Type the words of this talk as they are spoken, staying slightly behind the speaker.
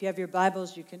If you have your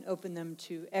Bibles, you can open them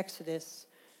to Exodus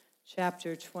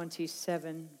chapter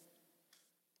 27.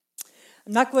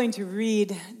 I'm not going to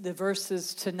read the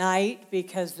verses tonight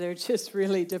because they're just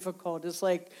really difficult. It's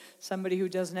like somebody who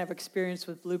doesn't have experience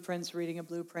with blueprints reading a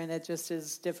blueprint. It just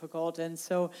is difficult.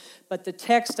 But the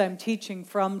text I'm teaching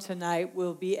from tonight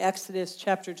will be Exodus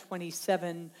chapter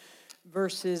 27,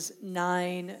 verses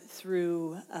 9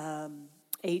 through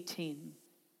 18.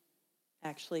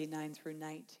 Actually, 9 through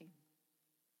 19.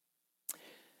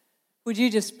 Would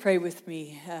you just pray with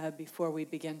me before we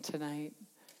begin tonight?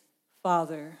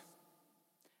 Father,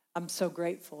 I'm so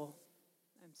grateful.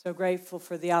 I'm so grateful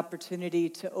for the opportunity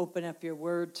to open up your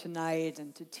word tonight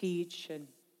and to teach. And I'm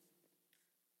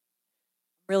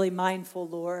really mindful,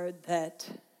 Lord, that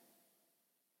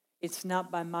it's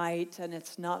not by might and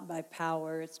it's not by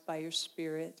power, it's by your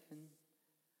Spirit. And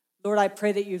Lord, I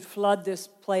pray that you'd flood this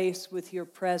place with your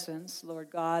presence,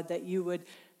 Lord God, that you would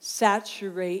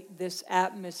saturate this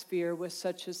atmosphere with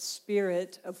such a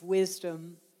spirit of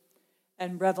wisdom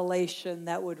and revelation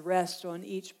that would rest on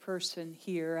each person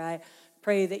here. I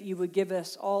pray that you would give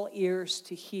us all ears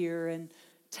to hear and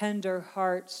tender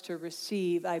hearts to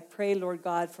receive. I pray, Lord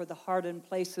God, for the hardened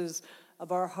places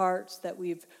of our hearts that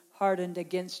we've hardened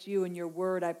against you and your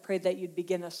word. I pray that you'd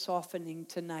begin a softening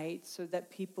tonight so that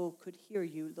people could hear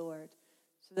you, Lord,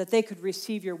 so that they could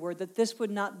receive your word, that this would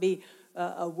not be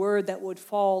a word that would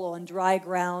fall on dry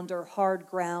ground or hard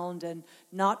ground and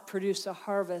not produce a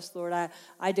harvest, Lord.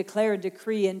 I declare and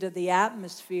decree into the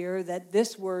atmosphere that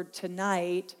this word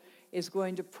tonight is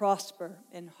going to prosper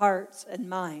in hearts and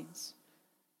minds,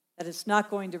 that it's not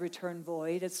going to return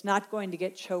void, it's not going to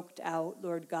get choked out,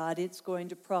 Lord God, it's going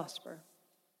to prosper.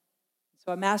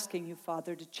 So I'm asking you,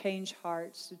 Father, to change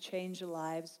hearts, to change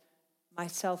lives,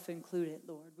 myself included,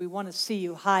 Lord. We want to see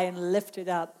you high and lifted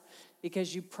up,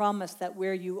 because you promise that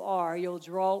where you are, you'll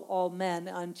draw all men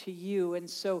unto you. And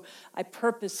so I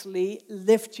purposely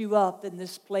lift you up in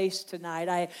this place tonight.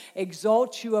 I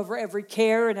exalt you over every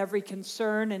care and every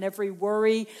concern and every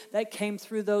worry that came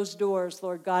through those doors,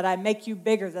 Lord God. I make you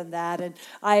bigger than that. And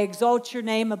I exalt your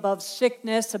name above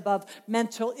sickness, above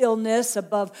mental illness,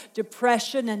 above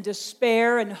depression and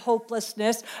despair and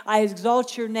hopelessness. I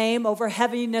exalt your name over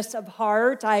heaviness of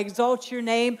heart. I exalt your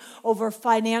name over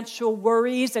financial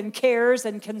worries and cares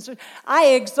and concerns.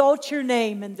 I exalt your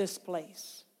name in this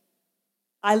place.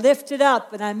 I lift it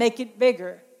up and I make it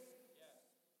bigger.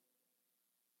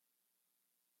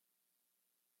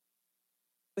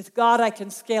 With God, I can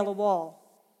scale a wall.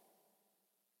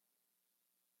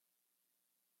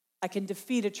 I can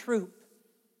defeat a troop.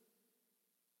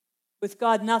 With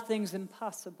God, nothing's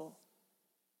impossible.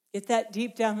 Get that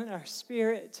deep down in our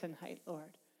spirit tonight,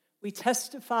 Lord. We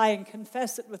testify and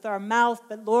confess it with our mouth,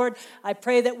 but Lord, I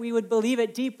pray that we would believe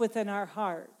it deep within our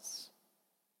hearts.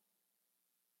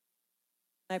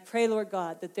 And I pray, Lord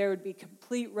God, that there would be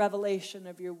complete revelation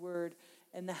of your word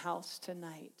in the house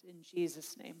tonight. In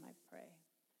Jesus' name I pray. Amen.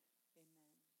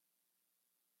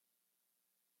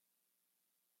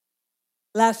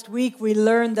 Last week we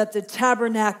learned that the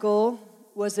tabernacle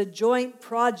was a joint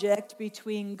project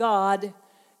between God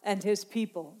and his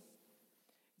people.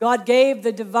 God gave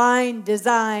the divine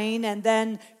design and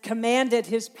then commanded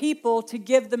his people to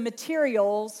give the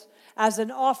materials as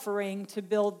an offering to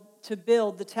build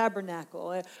the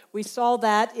tabernacle. We saw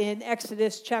that in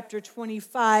Exodus chapter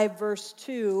 25, verse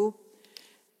 2.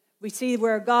 We see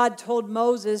where God told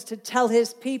Moses to tell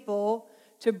his people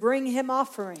to bring him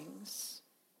offerings.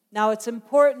 Now, it's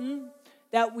important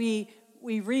that we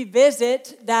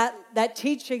revisit that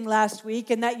teaching last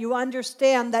week and that you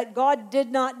understand that God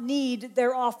did not need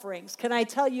their offerings. Can I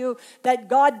tell you that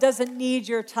God doesn't need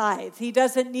your tithe? He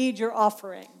doesn't need your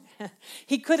offering.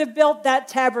 He could have built that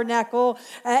tabernacle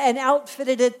and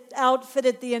outfitted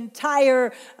the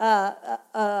entire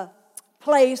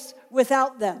place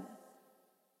without them.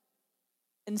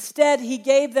 Instead, he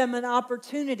gave them an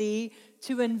opportunity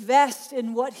to invest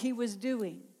in what he was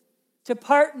doing, to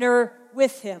partner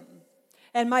with him.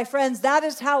 And my friends, that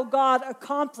is how God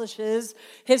accomplishes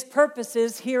his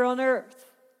purposes here on earth,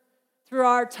 through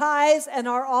our tithes and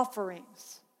our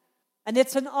offerings. And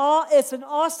it's an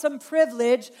awesome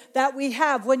privilege that we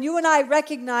have. When you and I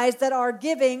recognize that our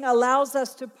giving allows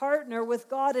us to partner with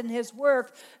God in his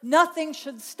work, nothing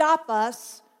should stop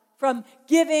us from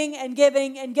giving and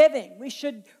giving and giving. We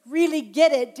should really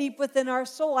get it deep within our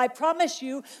soul. I promise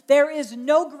you, there is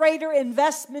no greater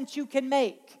investment you can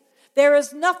make. There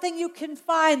is nothing you can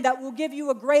find that will give you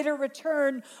a greater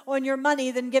return on your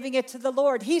money than giving it to the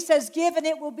Lord. He says, give and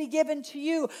it will be given to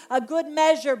you. A good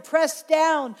measure, pressed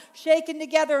down, shaken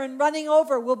together, and running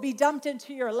over will be dumped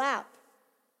into your lap.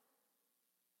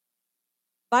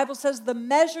 Bible says the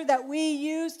measure that we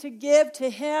use to give to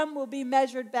him will be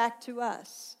measured back to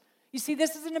us. You see,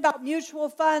 this isn't about mutual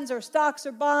funds or stocks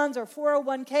or bonds or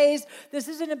 401ks. This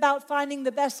isn't about finding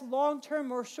the best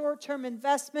long-term or short-term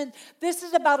investment. This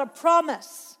is about a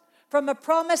promise from a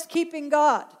promise-keeping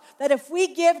God that if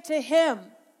we give to him,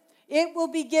 it will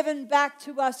be given back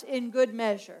to us in good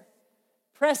measure.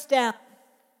 Pressed down,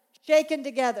 shaken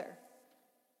together,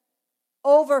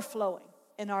 overflowing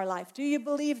in our life. Do you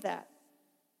believe that?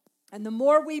 And the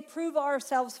more we prove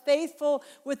ourselves faithful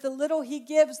with the little he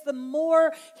gives, the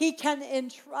more he can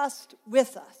entrust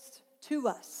with us, to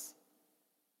us.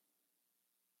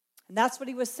 And that's what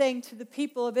he was saying to the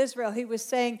people of Israel. He was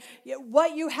saying,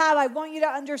 what you have, I want you to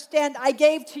understand, I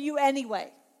gave to you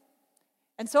anyway.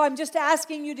 And so I'm just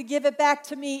asking you to give it back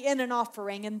to me in an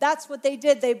offering. And that's what they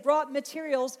did. They brought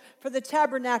materials for the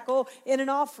tabernacle in an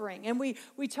offering. And we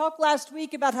talked last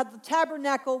week about how the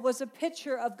tabernacle was a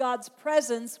picture of God's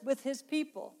presence with his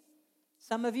people.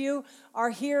 Some of you are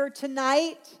here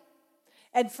tonight,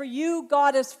 and for you,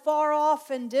 God is far off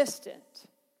and distant.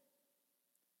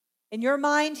 In your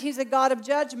mind, he's a God of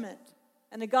judgment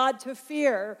and a God to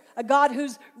fear, a God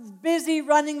who's busy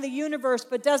running the universe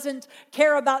but doesn't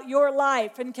care about your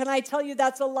life. And can I tell you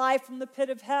that's a lie from the pit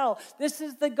of hell? This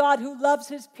is the God who loves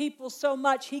his people so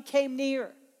much he came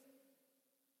near.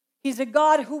 He's a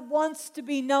God who wants to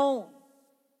be known.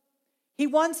 He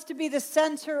wants to be the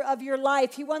center of your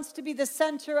life. He wants to be the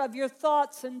center of your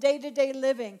thoughts and day-to-day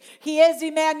living. He is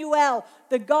Emmanuel,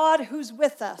 the God who's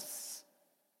with us.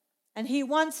 And he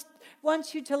wants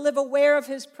you to live aware of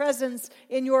his presence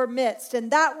in your midst.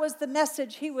 And that was the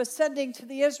message he was sending to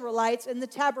the Israelites in the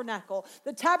tabernacle.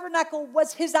 The tabernacle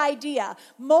was his idea.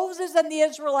 Moses and the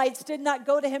Israelites did not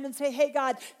go to him and say, hey,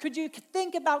 God, could you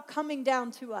think about coming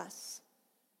down to us?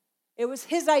 It was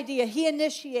his idea. He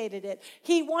initiated it.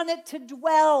 He wanted to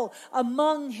dwell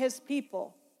among his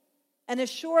people and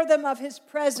assure them of his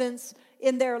presence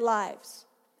in their lives.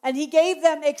 And he gave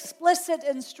them explicit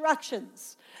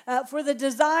instructions for the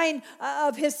design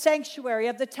of his sanctuary,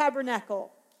 of the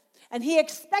tabernacle. And he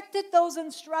expected those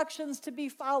instructions to be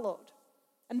followed.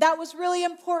 And that was really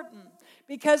important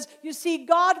because, you see,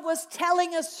 God was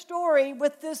telling a story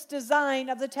with this design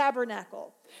of the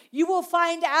tabernacle. You will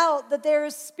find out that there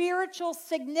is spiritual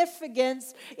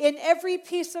significance in every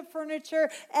piece of furniture,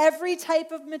 every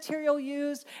type of material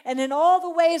used, and in all the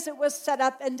ways it was set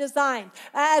up and designed.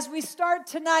 As we start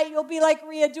tonight, you'll be like,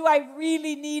 Ria, do I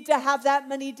really need to have that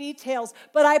many details?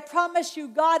 But I promise you,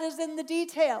 God is in the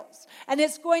details. And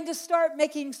it's going to start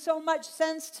making so much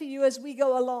sense to you as we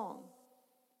go along.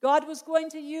 God was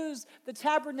going to use the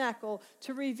tabernacle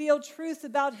to reveal truth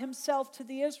about himself to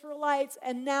the Israelites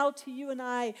and now to you and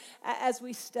I as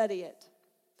we study it.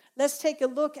 Let's take a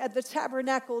look at the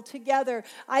tabernacle together.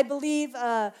 I believe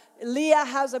Leah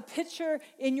has a picture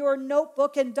in your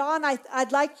notebook. And Don,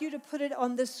 I'd like you to put it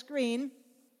on the screen.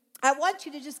 I want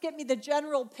you to just get me the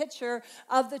general picture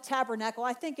of the tabernacle.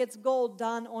 I think it's gold,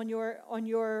 Don, on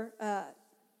your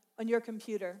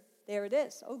computer. There it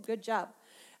is. Oh, good job.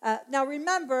 Now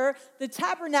remember, the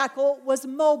tabernacle was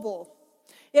mobile.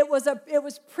 It was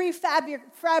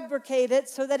prefabricated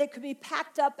so that it could be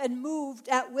packed up and moved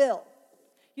at will.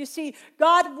 You see,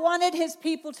 God wanted his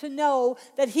people to know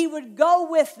that he would go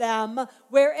with them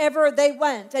wherever they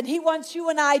went. And he wants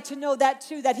you and I to know that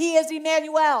too, that he is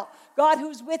Emmanuel, God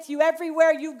who's with you.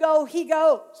 Everywhere you go, he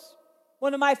goes.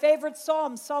 One of my favorite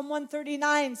Psalms, Psalm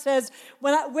 139 says,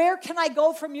 where can I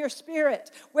go from your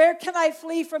spirit? Where can I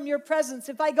flee from your presence?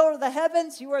 If I go to the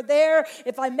heavens, you are there.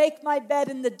 If I make my bed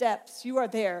in the depths, you are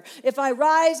there. If I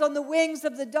rise on the wings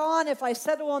of the dawn, if I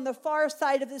settle on the far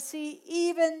side of the sea,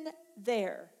 even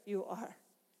there you are.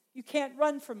 You can't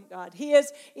run from God. He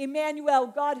is Emmanuel,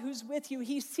 God who's with you.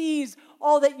 He sees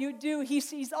all that you do. He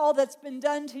sees all that's been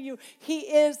done to you. He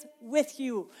is with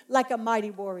you like a mighty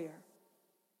warrior.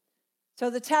 So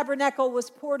the tabernacle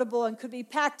was portable and could be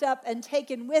packed up and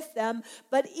taken with them.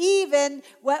 But even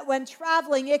when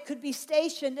traveling, it could be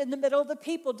stationed in the middle of the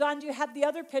people. Don, do you have the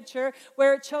other picture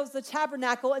where it shows the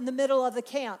tabernacle in the middle of the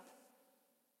camp?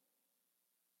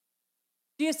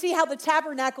 Do you see how the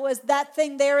tabernacle is that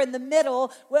thing there in the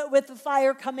middle with the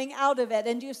fire coming out of it?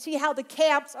 And do you see how the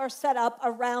camps are set up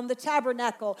around the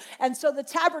tabernacle? And so the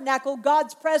tabernacle,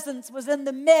 God's presence was in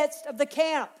the midst of the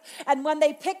camp. And when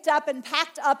they picked up and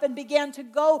packed up and began to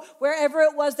go wherever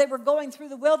it was they were going through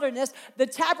the wilderness, the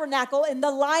tabernacle in the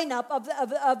lineup of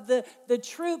the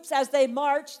troops as they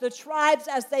marched, the tribes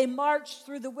as they marched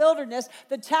through the wilderness,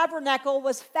 the tabernacle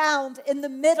was found in the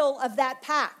middle of that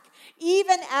pack.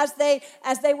 Even as they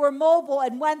were mobile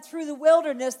and went through the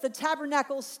wilderness, the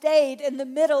tabernacle stayed in the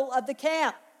middle of the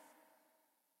camp.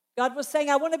 God was saying,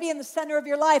 I want to be in the center of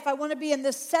your life. I want to be in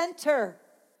the center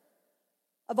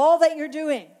of all that you're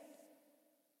doing.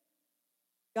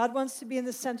 God wants to be in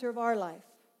the center of our life.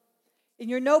 In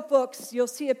your notebooks, you'll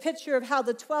see a picture of how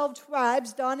the 12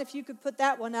 tribes, Don, if you could put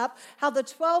that one up, how the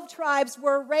 12 tribes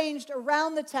were arranged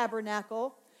around the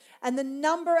tabernacle, and the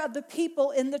number of the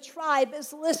people in the tribe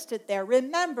is listed there.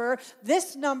 Remember,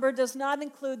 this number does not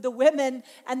include the women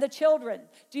and the children.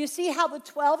 Do you see how the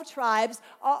 12 tribes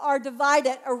are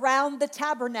divided around the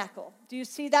tabernacle? Do you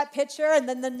see that picture? And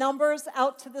then the numbers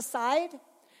out to the side?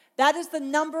 That is the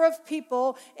number of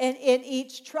people in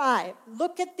each tribe.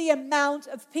 Look at the amount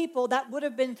of people that would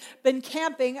have been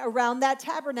camping around that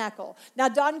tabernacle. Now,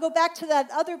 Don, go back to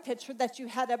that other picture that you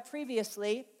had up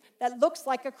previously that looks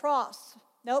like a cross.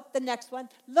 Nope, the next one.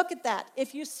 Look at that.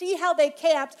 If you see how they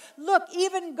camped, look,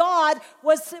 even God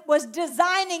was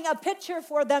designing a picture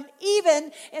for them,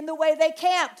 even in the way they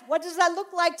camped. What does that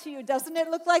look like to you? Doesn't it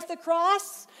look like the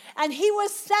cross? And he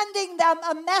was sending them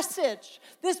a message.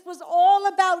 This was all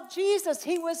about Jesus.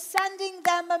 He was sending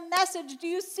them a message. Do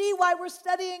you see why we're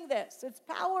studying this? It's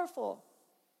powerful.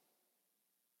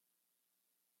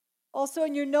 Also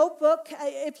in your notebook,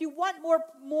 if you want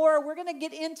more, we're going to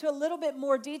get into a little bit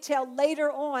more detail later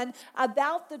on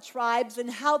about the tribes and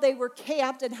how they were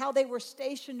camped and how they were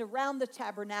stationed around the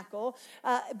tabernacle.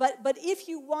 But if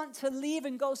you want to leave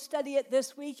and go study it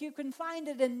this week, you can find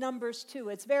it in Numbers 2.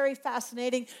 It's very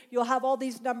fascinating. You'll have all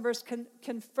these numbers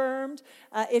confirmed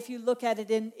if you look at it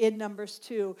in Numbers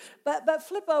 2. But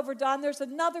flip over, Don. There's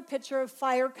another picture of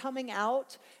fire coming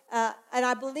out. And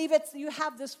I believe you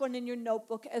have this one in your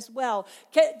notebook as well.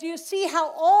 Do you see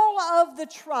how all of the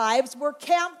tribes were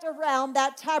camped around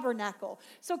that tabernacle?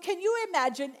 So can you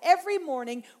imagine every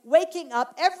morning waking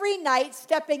up, every night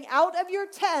stepping out of your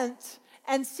tent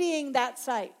and seeing that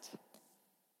sight?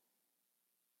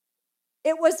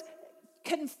 It was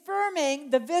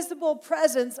confirming the visible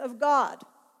presence of God.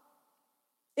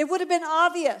 It would have been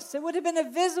obvious. It would have been a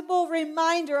visible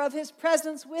reminder of his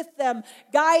presence with them,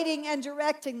 guiding and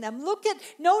directing them.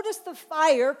 Notice the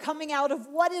fire coming out of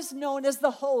what is known as the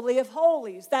Holy of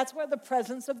Holies. That's where the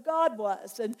presence of God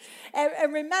was. And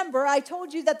remember, I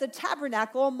told you that the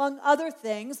tabernacle, among other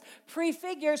things,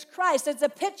 prefigures Christ. It's a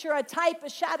picture, a type, a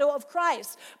shadow of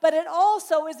Christ. But it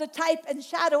also is a type and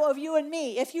shadow of you and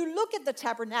me. If you look at the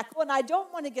tabernacle, and I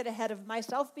don't want to get ahead of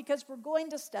myself because we're going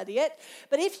to study it,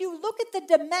 but if you look at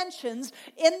the dimensions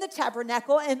in the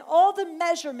tabernacle and all the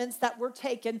measurements that were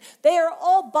taken, they are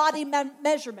all body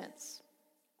measurements.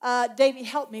 Davey,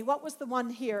 help me. What was the one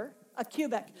here? A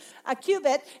cubit. A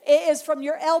cubit is from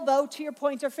your elbow to your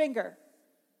pointer finger.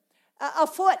 A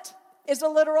foot is a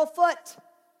literal foot.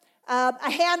 A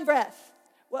handbreadth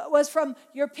was from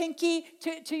your pinky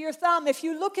to your thumb. If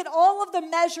you look at all of the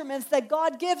measurements that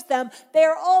God gives them, they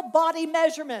are all body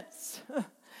measurements.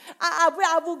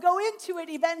 I will go into it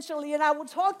eventually, and I will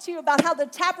talk to you about how the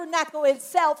tabernacle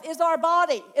itself is our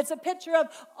body. It's a picture of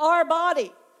our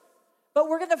body. But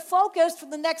we're going to focus for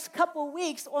the next couple of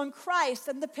weeks on Christ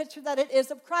and the picture that it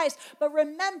is of Christ. But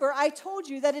remember, I told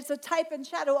you that it's a type and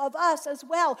shadow of us as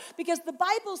well, because the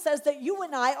Bible says that you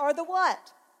and I are the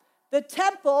what? The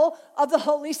temple of the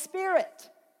Holy Spirit.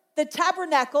 The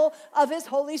tabernacle of his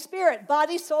Holy Spirit.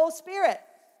 Body, soul, spirit.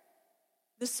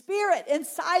 The Spirit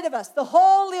inside of us, the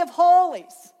Holy of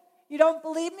Holies. You don't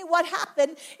believe me? What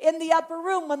happened in the upper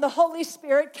room when the Holy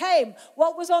Spirit came?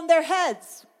 What was on their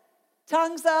heads?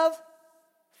 Tongues of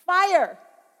fire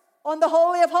on the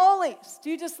Holy of Holies.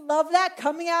 Do you just love that?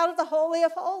 Coming out of the Holy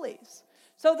of Holies.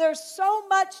 So there's so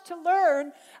much to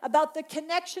learn about the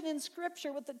connection in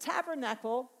Scripture with the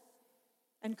tabernacle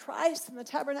and Christ and the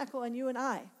tabernacle and you and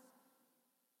I.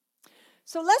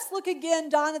 So let's look again,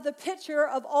 Don, at the picture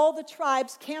of all the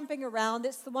tribes camping around.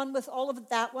 It's the one with all of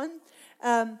that one.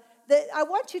 I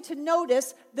want you to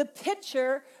notice the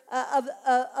picture of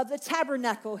the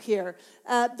tabernacle here,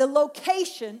 the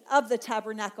location of the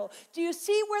tabernacle. Do you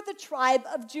see where the tribe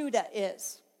of Judah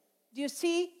is? Do you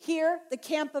see here the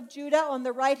camp of Judah on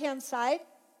the right-hand side?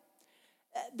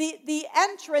 The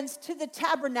entrance to the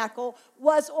tabernacle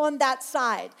was on that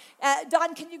side.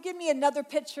 Don, can you give me another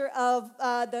picture of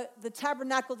the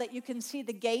tabernacle that you can see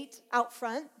the gate out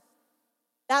front?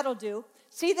 That'll do.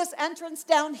 See this entrance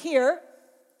down here?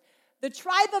 The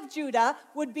tribe of Judah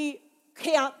would be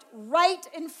camped right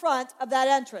in front of that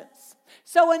entrance.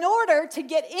 So in order to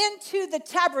get into the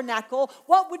tabernacle,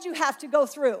 what would you have to go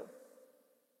through?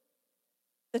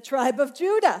 The tribe of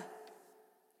Judah.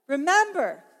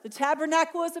 Remember, the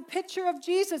tabernacle is a picture of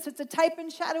Jesus. It's a type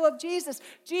and shadow of Jesus.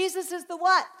 Jesus is the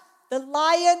what? The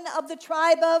Lion of the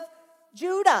tribe of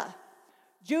Judah.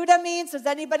 Judah means, does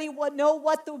anybody know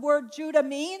what the word Judah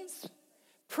means?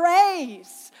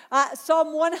 Praise.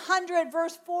 Psalm 100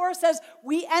 verse 4 says,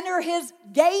 we enter his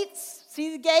gates.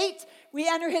 See the gate? We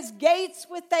enter his gates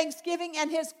with thanksgiving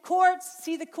and his courts.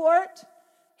 See the court?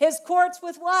 His courts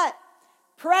with what?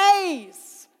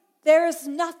 Praise. There is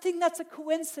nothing that's a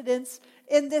coincidence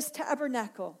in this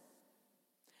tabernacle.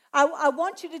 I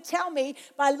want you to tell me,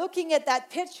 by looking at that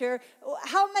picture,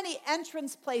 how many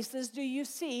entrance places do you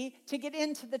see to get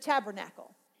into the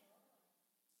tabernacle?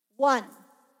 One.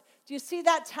 Do you see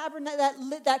that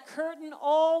that curtain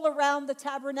all around the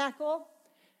tabernacle?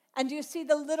 And do you see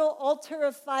the little altar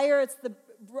of fire? It's the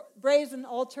brazen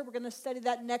altar. We're going to study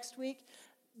that next week.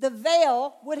 The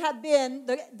veil would have been,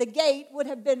 the gate would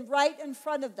have been right in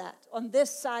front of that, on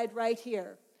this side right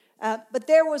here. But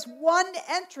there was one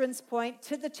entrance point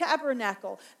to the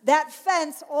tabernacle. That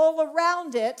fence all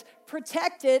around it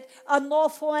protected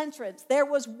unlawful entrance. There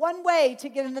was one way to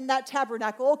get in that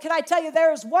tabernacle. Oh, can I tell you,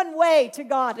 there is one way to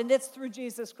God, and it's through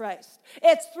Jesus Christ.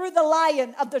 It's through the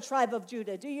Lion of the tribe of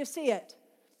Judah. Do you see it?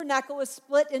 The tabernacle was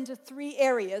split into 3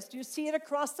 areas. Do you see it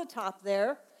across the top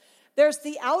there? There's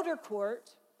the outer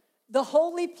court, the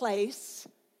holy place,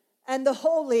 and the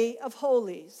Holy of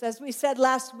Holies. As we said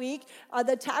last week,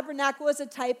 the tabernacle is a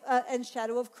type and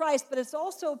shadow of Christ, but it's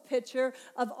also a picture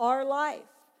of our life.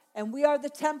 And we are the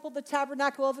temple, the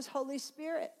tabernacle of his Holy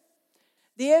Spirit.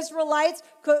 The Israelites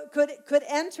could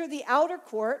enter the outer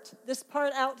court, this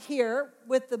part out here,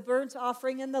 with the burnt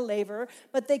offering and the laver,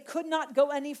 but they could not go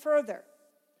any further.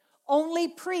 Only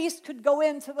priests could go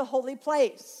into the holy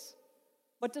place.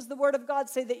 What does the Word of God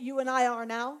say that you and I are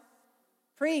now?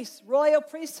 Priests, royal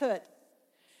priesthood.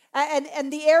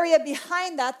 And the area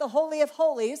behind that, the Holy of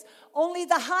Holies, only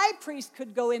the high priest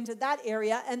could go into that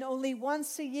area, and only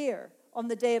once a year on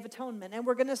the Day of Atonement. And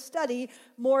we're going to study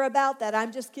more about that.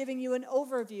 I'm just giving you an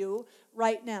overview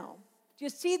right now. Do you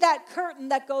see that curtain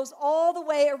that goes all the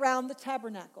way around the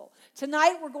tabernacle?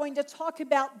 Tonight we're going to talk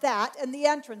about that and the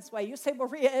entranceway. You say,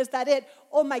 Maria, is that it?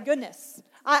 Oh my goodness.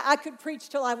 I could preach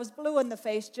till I was blue in the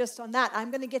face just on that. I'm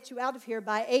going to get you out of here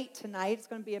by 8 tonight. It's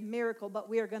going to be a miracle, but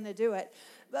we are going to do it.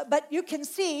 But you can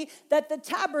see that the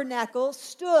tabernacle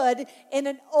stood in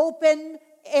an open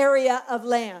area of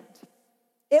land.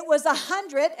 It was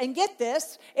 100, and get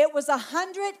this, it was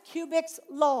 100 cubits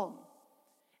long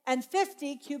and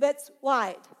 50 cubits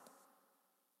wide.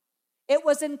 It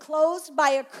was enclosed by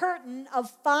a curtain of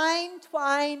fine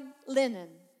twined linen.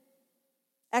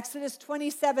 Exodus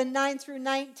 27, 9 through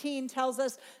 19 tells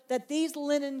us that these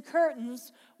linen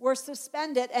curtains were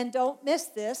suspended, and don't miss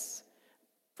this,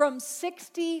 from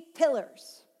 60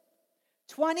 pillars,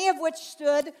 20 of which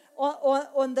stood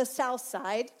on the south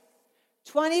side,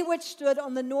 20 which stood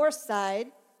on the north side,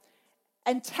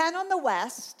 and 10 on the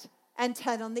west, and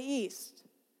 10 on the east.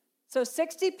 So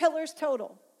 60 pillars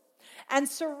total. And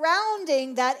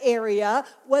surrounding that area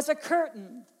was a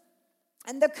curtain.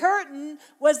 And the curtain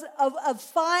was of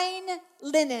fine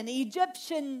linen,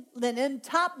 Egyptian linen,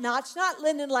 top-notch, not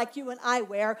linen like you and I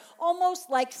wear, almost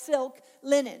like silk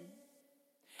linen.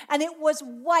 And it was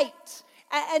white,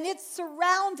 and it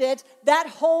surrounded that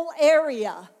whole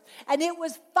area. And it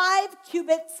was 5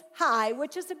 cubits high,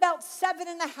 which is about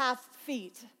 7.5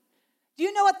 feet. Do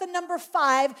you know what the number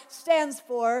 5 stands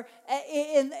for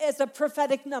as a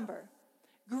prophetic number?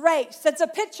 Grace. It's a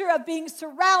picture of being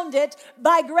surrounded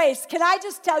by grace. Can I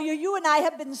just tell you, you and I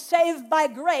have been saved by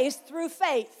grace through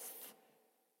faith.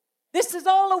 This is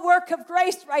all a work of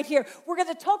grace right here. We're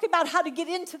going to talk about how to get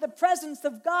into the presence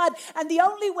of God. And the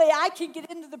only way I can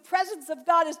get into the presence of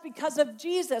God is because of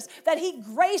Jesus, that he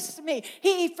graced me.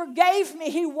 He forgave me.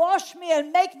 He washed me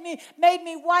and made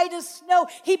me white as snow.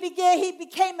 He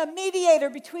became a mediator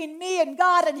between me and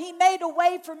God, and he made a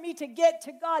way for me to get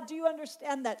to God. Do you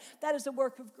understand that? That is a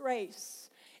work of grace.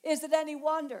 Is it any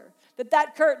wonder that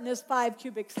that curtain is 5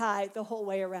 cubits high the whole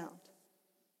way around?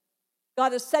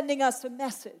 God is sending us a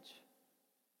message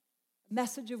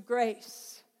of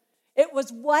grace. It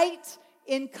was white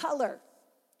in color.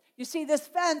 You see, this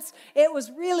fence, it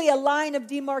was really a line of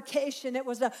demarcation. It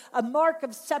was a mark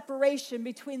of separation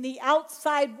between the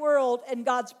outside world and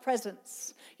God's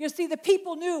presence. You see, the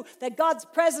people knew that God's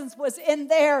presence was in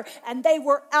there and they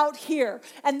were out here.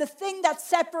 And the thing that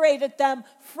separated them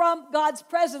from God's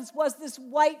presence was this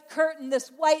white curtain, this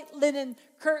white linen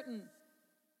curtain.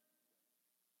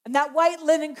 And that white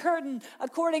linen curtain,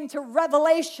 according to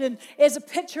Revelation, is a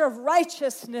picture of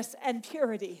righteousness and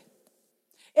purity.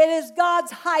 It is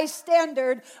God's high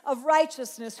standard of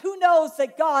righteousness. Who knows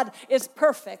that God is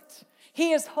perfect?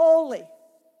 He is holy.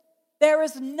 There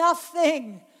is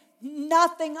nothing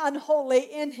unholy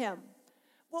in him.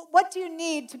 Well, what do you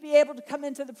need to be able to come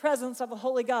into the presence of a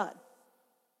holy God?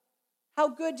 How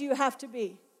good do you have to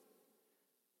be?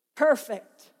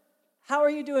 Perfect. How are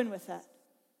you doing with that?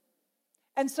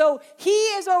 And so he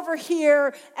is over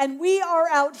here and we are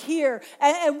out here.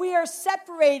 And we are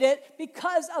separated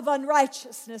because of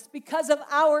unrighteousness, because of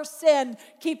our sin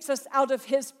keeps us out of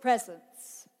his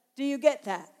presence. Do you get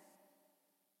that?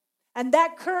 And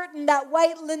that curtain, that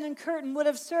white linen curtain, would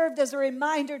have served as a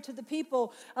reminder to the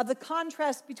people of the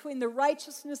contrast between the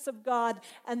righteousness of God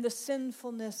and the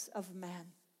sinfulness of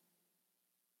man.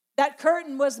 That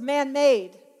curtain was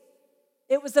man-made.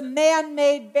 It was a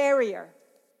man-made barrier.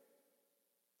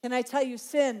 Can I tell you,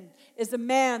 sin is a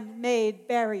man-made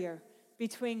barrier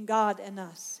between God and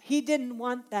us. He didn't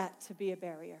want that to be a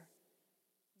barrier.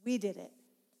 We did it.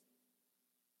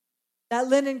 That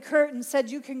linen curtain said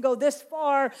you can go this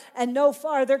far and no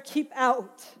farther, keep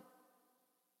out.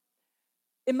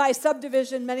 In my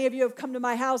subdivision, many of you have come to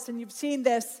my house and you've seen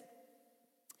this.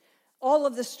 All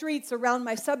of the streets around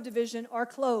my subdivision are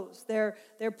closed. They're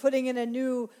putting in a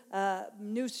new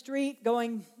street,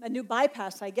 going a new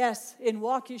bypass, I guess, in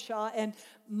Waukesha, and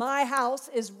my house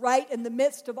is right in the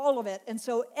midst of all of it. And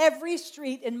so every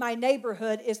street in my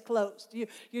neighborhood is closed.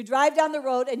 You drive down the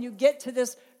road and you get to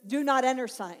this do not enter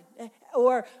sign,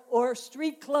 or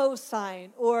street closed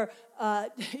sign, or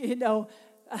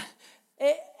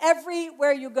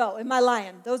everywhere you go. Am I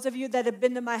lying? Those of you that have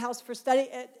been to my house for study,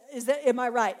 am I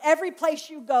right? Every place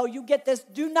you go, you get this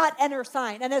do not enter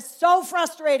sign. And it's so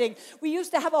frustrating. We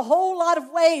used to have a whole lot of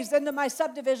ways into my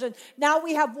subdivision. Now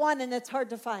we have one and it's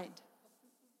hard to find.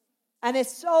 And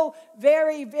it's so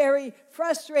very, very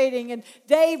frustrating. And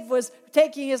Dave was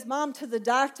taking his mom to the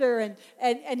doctor,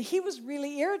 and he was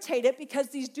really irritated because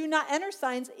these do not enter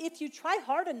signs, if you try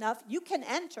hard enough, you can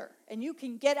enter and you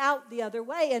can get out the other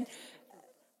way. And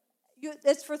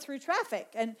it's for through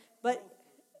traffic, but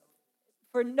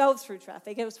for no through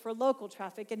traffic. It was for local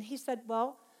traffic. And he said,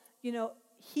 well,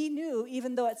 he knew,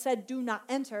 even though it said do not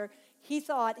enter, he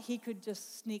thought he could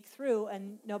just sneak through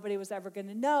and nobody was ever going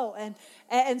to know.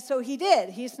 And so he did.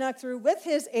 He snuck through with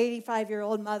his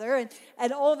 85-year-old mother.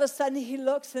 And all of a sudden he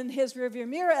looks in his rearview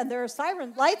mirror and there are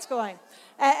siren lights going.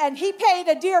 And he paid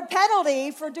a dear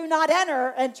penalty for do not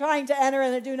enter and trying to enter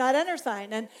in a do not enter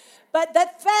sign. But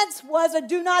that fence was a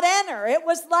do not enter. It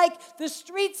was like the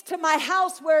streets to my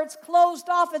house where it's closed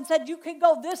off and said you can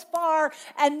go this far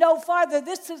and no farther.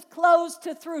 This is closed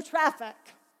to through traffic.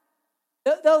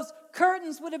 Those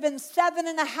curtains would have been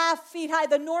 7.5 feet high.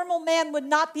 The normal man would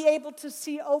not be able to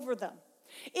see over them.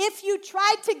 If you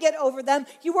tried to get over them,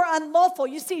 you were unlawful.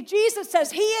 You see, Jesus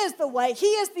says he is the way. He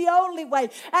is the only way.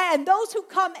 And those who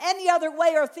come any other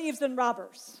way are thieves and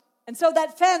robbers. And so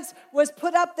that fence was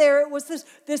put up there. It was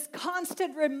this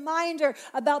constant reminder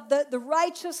about the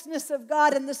righteousness of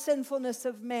God and the sinfulness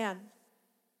of man.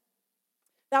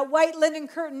 That white linen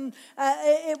curtain,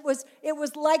 it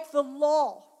was like the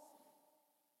law.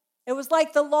 It was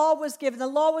like the law was given. The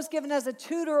law was given as a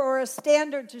tutor or a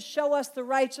standard to show us the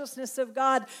righteousness of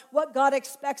God, what God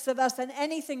expects of us, and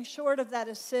anything short of that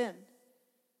is sin.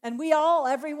 And we all,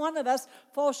 every one of us,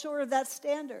 fall short of that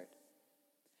standard.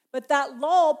 But that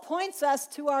law points us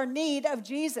to our need of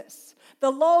Jesus.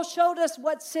 The law showed us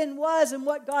what sin was and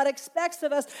what God expects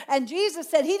of us. And Jesus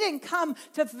said he didn't come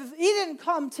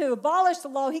to abolish the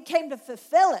law. He came to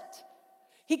fulfill it.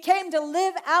 He came to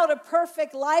live out a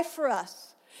perfect life for us.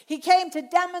 He came to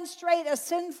demonstrate a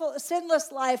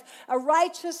sinless life, a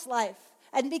righteous life,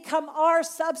 and become our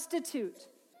substitute.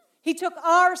 He took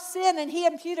our sin and he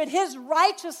imputed his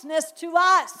righteousness to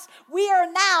us. We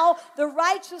are now the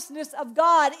righteousness of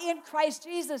God in Christ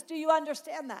Jesus. Do you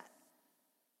understand that?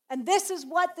 And this is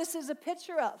what this is a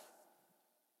picture of.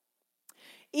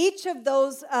 Each of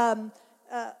those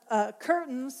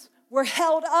curtains were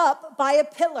held up by a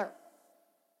pillar.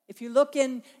 If you look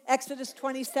in Exodus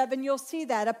 27, you'll see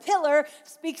that. A pillar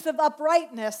speaks of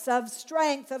uprightness, of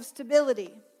strength, of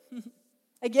stability.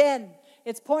 Again,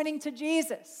 it's pointing to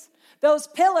Jesus. Those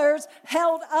pillars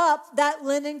held up that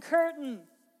linen curtain.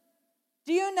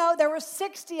 Do you know there were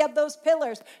 60 of those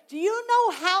pillars? Do you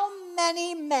know how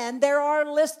many men there are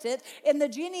listed in the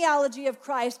genealogy of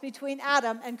Christ between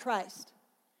Adam and Christ?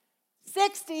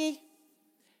 60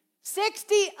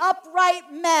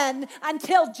 upright men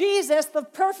until Jesus, the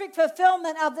perfect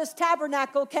fulfillment of this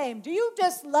tabernacle, came. Do you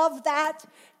just love that?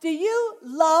 Do you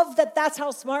love that that's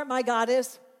how smart my God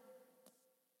is?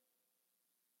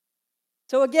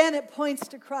 So again, it points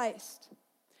to Christ.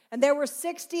 And there were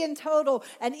 60 in total,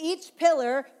 and each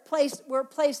pillar were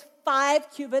placed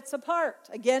 5 cubits apart.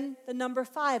 Again, the number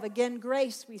 5. Again,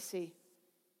 grace we see.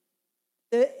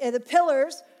 The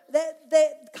pillars, the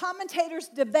commentators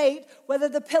debate whether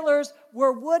the pillars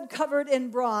were wood covered in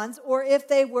bronze or if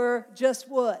they were just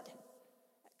wood,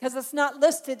 because it's not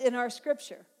listed in our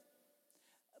scripture.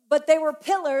 but they were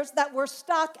pillars that were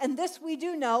stuck, and this we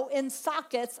do know, in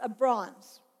sockets of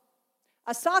bronze.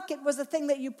 A socket was a thing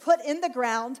that you put in the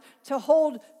ground to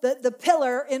hold the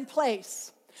pillar in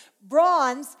place.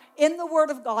 Bronze, in the Word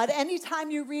of God,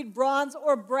 anytime you read bronze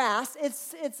or brass,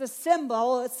 it's a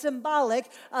symbol, it's symbolic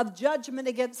of judgment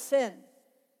against sin.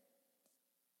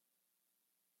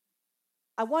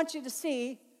 I want you to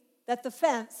see that the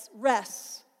fence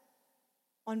rests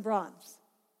on bronze,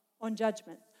 on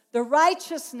judgment. The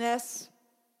righteousness,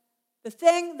 the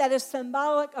thing that is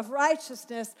symbolic of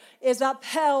righteousness, is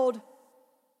upheld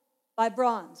by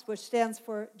bronze, which stands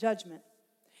for judgment.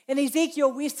 In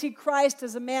Ezekiel, we see Christ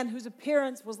as a man whose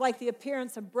appearance was like the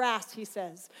appearance of brass, he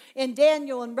says. In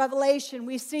Daniel and Revelation,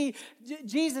 we see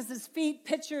Jesus' feet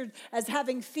pictured as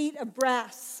having feet of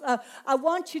brass. I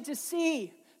want you to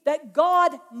see that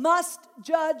God must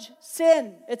judge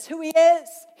sin. It's who he is.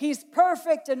 He's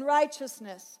perfect in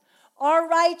righteousness. Our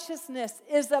righteousness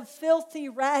is of filthy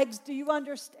rags. Do you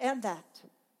understand that?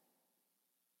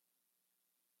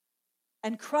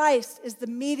 And Christ is the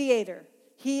mediator.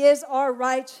 He is our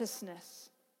righteousness.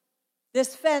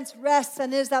 This fence rests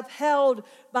and is upheld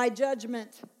by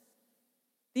judgment.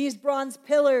 These bronze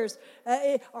pillars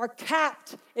are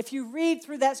capped. If you read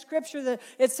through that scripture,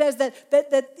 it says that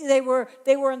they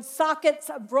were in sockets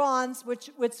of bronze, which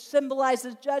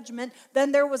symbolizes judgment.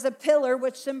 Then there was a pillar,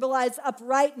 which symbolized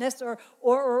uprightness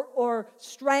or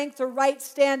strength or right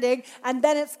standing. And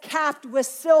then it's capped with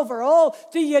silver. Oh,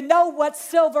 do you know what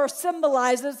silver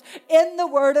symbolizes in the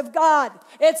Word of God?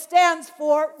 It stands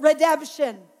for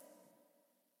redemption.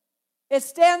 It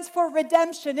stands for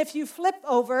redemption. If you flip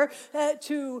over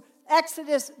to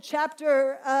Exodus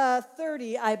chapter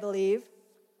 30, I believe.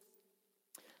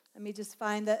 Let me just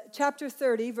find that. Chapter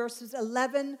 30, verses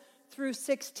 11 through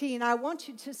 16. I want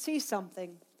you to see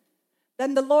something.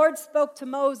 Then the Lord spoke to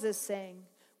Moses, saying,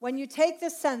 when you take the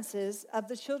census of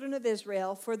the children of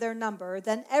Israel for their number,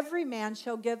 then every man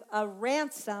shall give a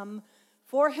ransom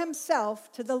for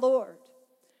himself to the Lord.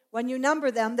 When you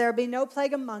number them, there will be no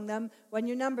plague among them when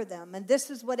you number them. And this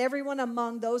is what everyone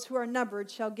among those who are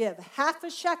numbered shall give. Half a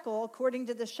shekel according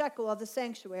to the shekel of the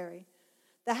sanctuary.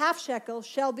 The half shekel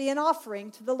shall be an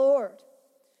offering to the Lord.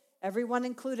 Everyone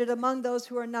included among those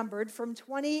who are numbered from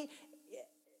 20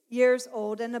 years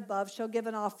old and above shall give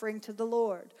an offering to the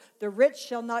Lord. The rich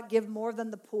shall not give more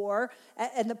than the poor,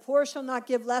 and the poor shall not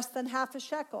give less than half a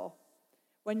shekel.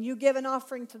 When you give an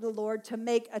offering to the Lord to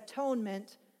make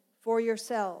atonement for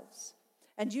yourselves.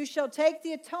 And you shall take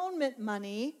the atonement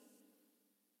money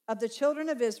of the children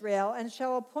of Israel and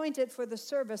shall appoint it for the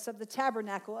service of the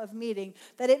tabernacle of meeting,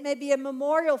 that it may be a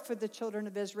memorial for the children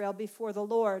of Israel before the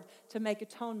Lord to make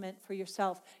atonement for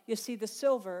yourself. You see, the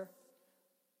silver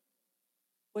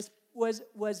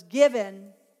was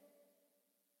given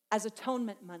as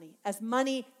atonement money, as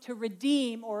money to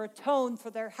redeem or atone for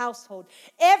their household.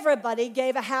 Everybody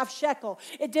gave a half shekel.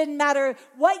 It didn't matter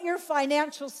what your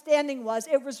financial standing was.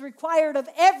 It was required of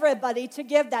everybody to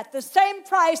give that. The same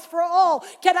price for all.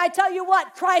 Can I tell you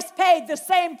what? Christ paid the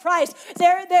same price.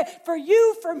 There, for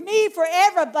you, for me, for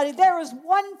everybody, there was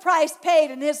one price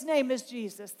paid, and his name is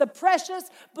Jesus. The precious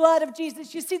blood of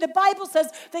Jesus. You see, the Bible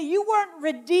says that you weren't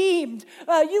redeemed.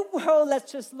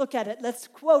 Let's just look at it. Let's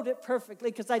quote it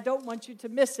perfectly, because I don't want you to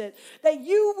miss it. That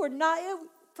you were not,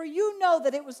 for you know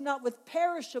that it was not with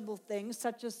perishable things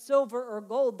such as silver or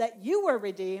gold that you were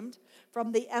redeemed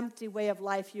from the empty way of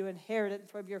life you inherited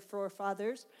from your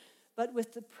forefathers, but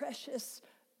with the precious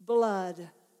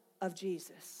blood of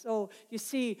Jesus. So you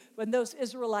see, when those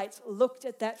Israelites looked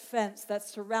at that fence that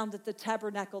surrounded the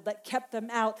tabernacle, that kept them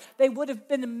out, they would have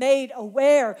been made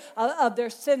aware of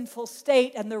their sinful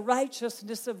state and the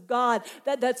righteousness of God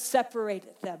that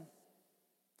separated them.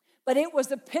 But it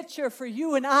was a picture for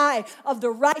you and I of the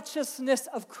righteousness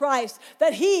of Christ.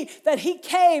 That he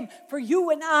came for you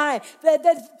and I.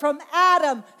 That from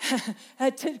Adam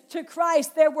to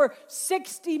Christ, there were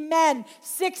 60 men,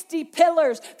 60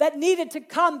 pillars that needed to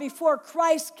come before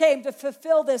Christ came to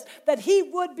fulfill this. That he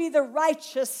would be the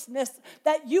righteousness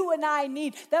that you and I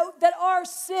need. That our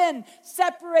sin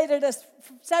separated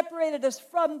us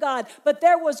from God. But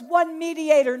there was one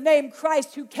mediator named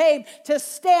Christ who came to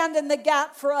stand in the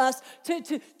gap for us.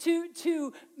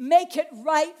 To make it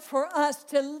right for us,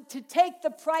 to take the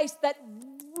price that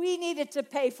we needed to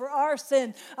pay for our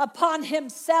sin upon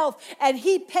himself. And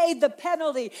he paid the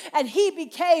penalty, and he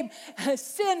became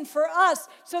sin for us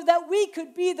so that we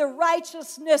could be the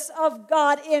righteousness of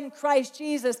God in Christ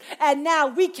Jesus. And now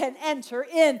we can enter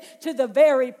into the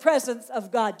very presence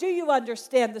of God. Do you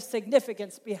understand the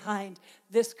significance behind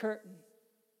this curtain?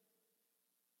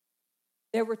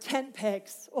 There were tent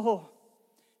pegs.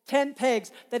 tent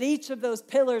pegs, that each of those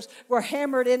pillars were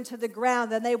hammered into the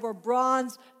ground, and they were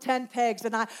bronze tent pegs.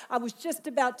 And I was just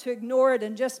about to ignore it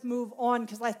and just move on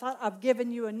because I thought I've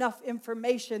given you enough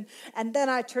information. And then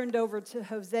I turned over to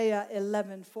Hosea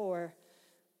 11:4.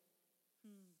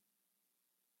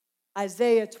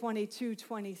 Isaiah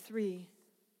 22:23.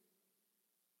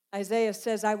 Isaiah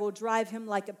says, I will drive him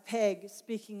like a peg,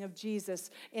 speaking of Jesus,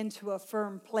 into a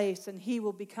firm place, and he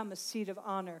will become a seat of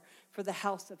honor for the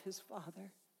house of his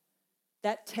father.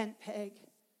 That tent peg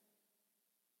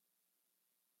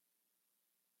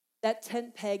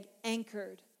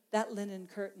anchored that linen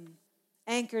curtain,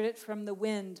 anchored it from the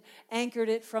wind, anchored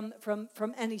it from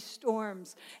any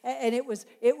storms. And it was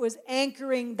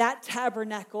anchoring that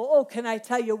tabernacle. Oh, can I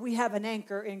tell you, we have an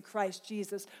anchor in Christ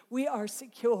Jesus. We are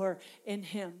secure in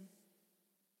him.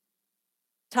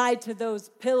 Tied to those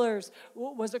pillars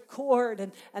was a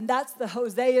cord, and that's the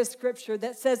Hosea scripture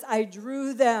that says, I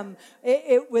drew them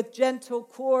with gentle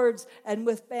cords and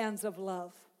with bands of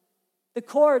love. The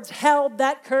cords held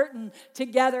that curtain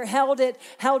together, held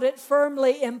it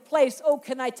firmly in place. Oh,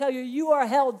 can I tell you, you are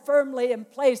held firmly in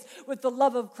place with the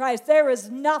love of Christ. There is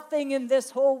nothing in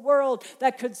this whole world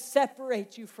that could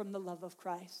separate you from the love of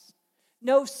Christ.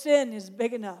 No sin is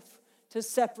big enough to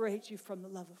separate you from the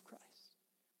love of Christ.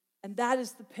 And that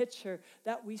is the picture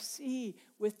that we see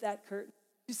with that curtain.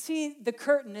 You see, the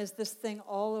curtain is this thing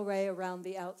all the way around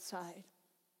the outside.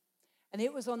 And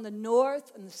it was on the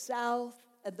north and the south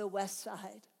and the west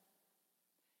side.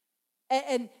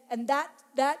 And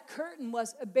that curtain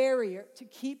was a barrier to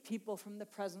keep people from the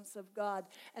presence of God.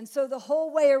 And so the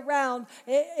whole way around,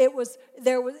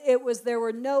 there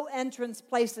were no entrance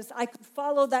places. I could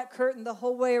follow that curtain the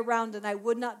whole way around, and I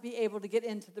would not be able to get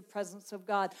into the presence of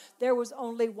God. There was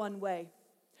only one way.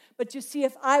 But you see,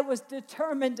 if I was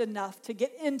determined enough to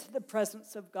get into the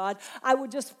presence of God, I would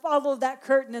just follow that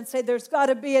curtain and say, there's got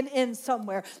to be an in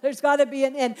somewhere. There's got to be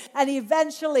an in. And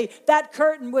eventually, that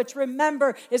curtain, which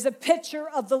remember is a picture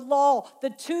of the law,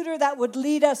 the tutor that would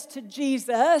lead us to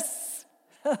Jesus,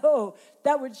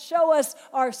 that would show us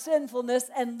our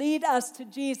sinfulness and lead us to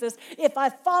Jesus. If I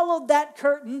followed that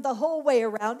curtain the whole way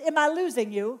around, am I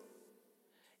losing you?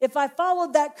 If I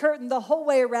followed that curtain the whole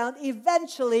way around,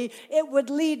 eventually it would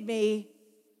lead me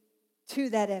to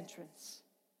that entrance,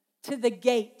 to the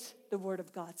gate, the Word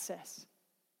of God says.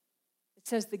 It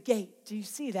says the gate. Do you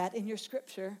see that in your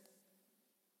scripture?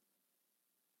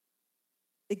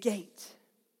 The gate.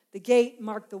 The gate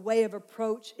marked the way of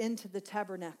approach into the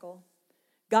tabernacle.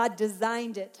 God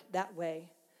designed it that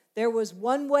way. There was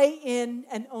one way in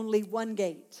and only one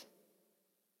gate.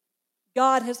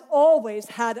 God has always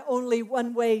had only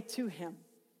one way to him,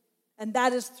 and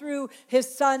that is through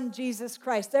his Son, Jesus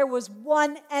Christ. There was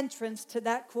one entrance to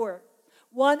that court,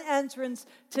 one entrance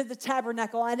to the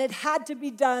tabernacle, and it had to be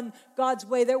done God's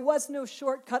way. There was no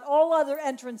shortcut. All other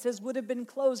entrances would have been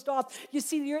closed off. You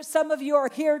see, some of you are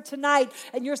here tonight,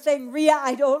 and you're saying, Ria,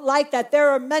 I don't like that. There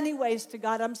are many ways to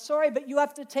God. I'm sorry, but you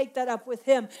have to take that up with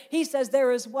him. He says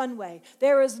there is one way.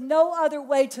 There is no other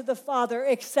way to the Father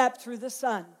except through the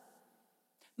Son.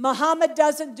 Muhammad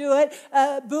doesn't do it.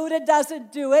 Buddha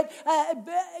doesn't do it.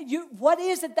 What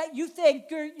is it that you think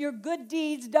your good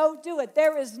deeds don't do it?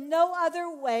 There is no other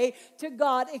way to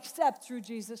God except through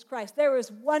Jesus Christ. There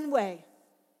is one way.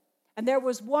 And there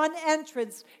was one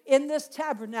entrance in this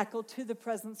tabernacle to the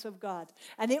presence of God.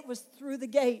 And it was through the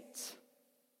gate.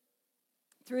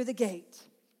 Through the gate.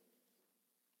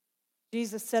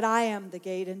 Jesus said, I am the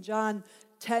gate. In John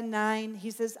 10:9,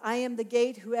 he says, I am the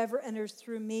gate. Whoever enters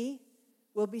through me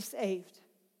will be saved.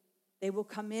 They will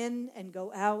come in and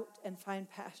go out and find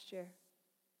pasture.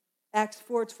 Acts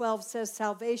 4:12 says,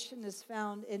 salvation is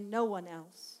found in no one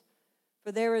else,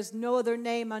 for there is no other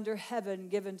name under heaven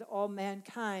given to all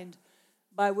mankind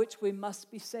by which we must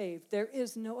be saved. There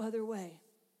is no other way.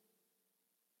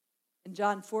 In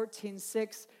John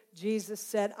 14:6, Jesus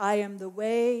said, I am the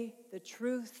way, the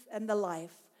truth, and the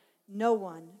life. No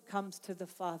one comes to the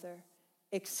Father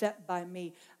except by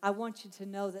me. I want you to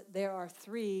know that there are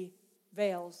three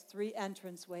veils, three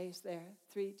entrance ways there.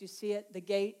 Three, do you see it? The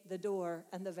gate, the door,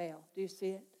 and the veil. Do you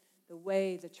see it? The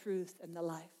way, the truth, and the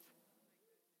life.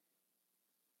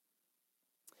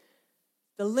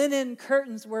 The linen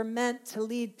curtains were meant to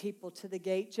lead people to the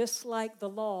gate, just like the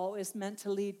law is meant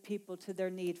to lead people to their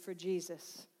need for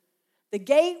Jesus. The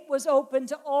gate was open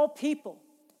to all people.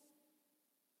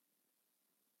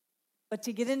 But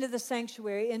to get into the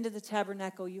sanctuary, into the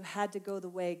tabernacle, you had to go the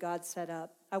way God set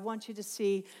up. I want you to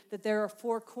see that there are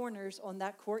four corners on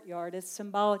that courtyard. It's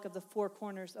symbolic of the four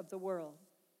corners of the world.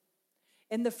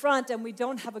 In the front, and we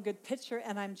don't have a good picture,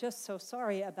 and I'm just so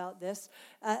sorry about this.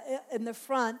 In the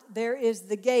front, there is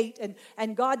the gate,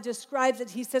 and God describes it.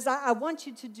 He says, I want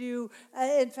you to do,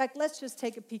 in fact, let's just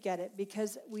take a peek at it,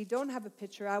 because we don't have a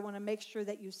picture. I want to make sure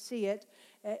that you see it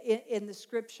in the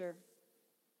scripture.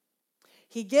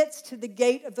 He gets to the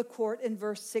gate of the court in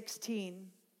verse 16.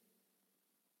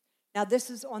 Now, this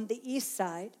is on the east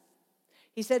side.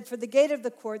 He said, for the gate of the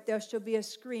court there shall be a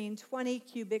screen 20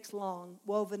 cubits long,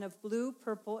 woven of blue,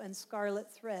 purple, and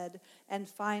scarlet thread, and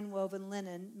fine woven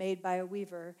linen made by a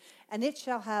weaver. And it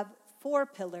shall have 4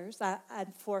 pillars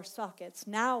and 4 sockets.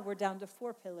 Now we're down to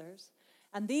 4 pillars.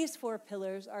 And these 4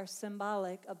 pillars are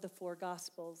symbolic of the 4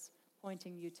 Gospels,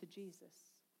 pointing you to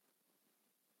Jesus.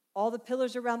 All the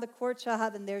pillars around the court shall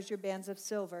have, and there's your bands of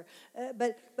silver.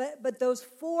 But those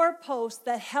 4 posts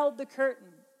that held the curtain.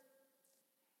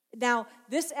 Now,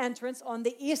 this entrance on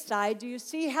the east side, do you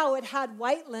see how it had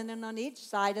white linen on each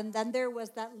side? And then there was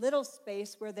that little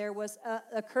space where there was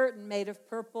a curtain made of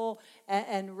purple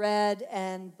and red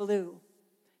and blue.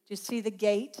 Do you see the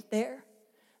gate there?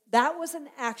 That was an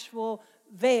actual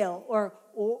veil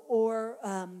or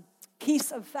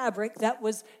piece of fabric that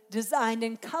was designed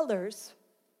in colors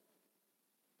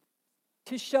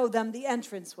to show them the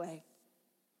entranceway.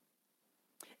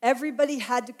 Everybody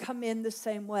had to come in the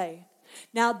same way.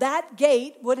 Now, that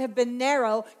gate would have been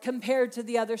narrow compared to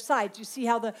the other side. You see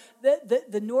how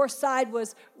the north side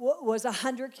was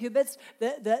 100 cubits,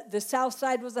 the south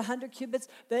side was 100 cubits,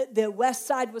 the west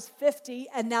side was 50,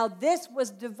 and now this was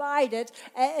divided,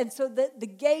 and so the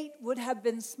gate would have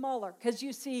been smaller, because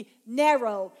you see,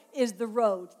 narrow is the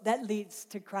road that leads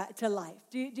to life.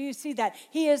 Do you see that?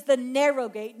 He is the narrow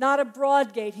gate, not a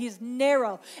broad gate. He's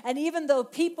narrow, and even though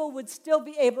people would still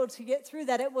be able to get through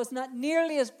that, it was not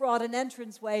nearly as broad an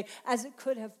entranceway as it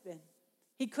could have been.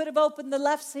 He could have opened the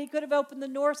left side, he could have opened the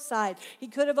north side, he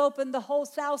could have opened the whole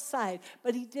south side,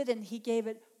 but he didn't. He gave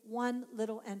it one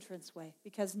little entranceway,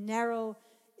 because narrow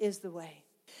is the way.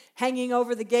 Hanging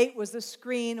over the gate was a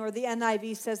screen, or the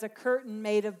NIV says a curtain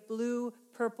made of blue,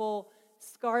 purple,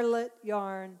 scarlet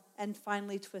yarn, and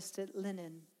finely twisted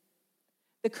linen.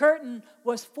 The curtain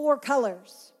was 4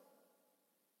 colors.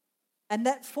 And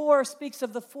that 4 speaks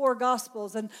of the 4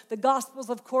 Gospels, and the Gospels,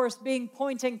 of course,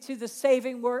 pointing to the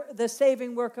saving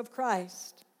work of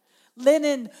Christ.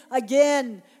 Linen,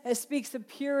 again, speaks of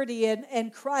purity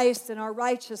and Christ and our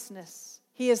righteousness.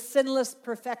 He is sinless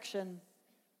perfection.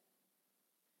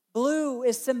 Blue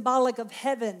is symbolic of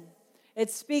heaven.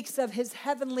 It speaks of his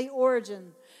heavenly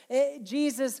origin.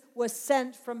 Jesus was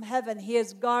sent from heaven. He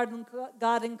is God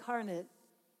incarnate.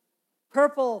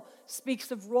 Purple speaks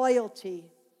of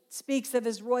royalty. Speaks of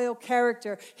his royal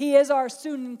character. He is our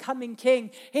soon coming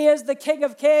king. He is the King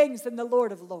of kings and the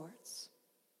Lord of lords.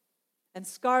 And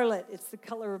scarlet, it's the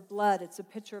color of blood. It's a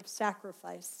picture of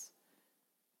sacrifice.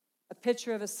 A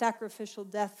picture of a sacrificial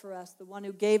death for us, the one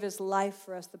who gave his life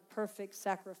for us, the perfect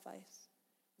sacrifice.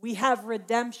 We have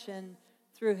redemption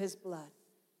through his blood.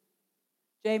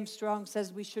 James Strong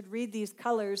says we should read these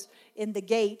colors in the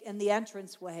gate and the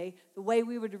entranceway the way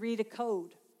we would read a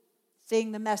code,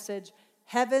 seeing the message,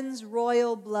 heaven's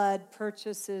royal blood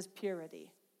purchases purity.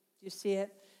 Do you see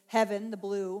it? Heaven, the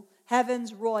blue.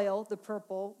 Heaven's royal, the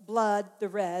purple. Blood, the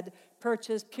red.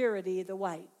 Purchase purity, the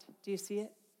white. Do you see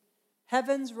it?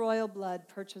 Heaven's royal blood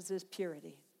purchases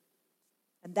purity.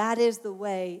 And that is the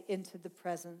way into the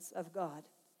presence of God.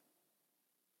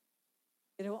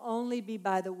 It will only be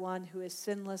by the one who is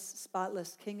sinless,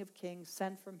 spotless, King of kings,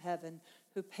 sent from heaven,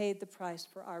 who paid the price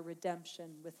for our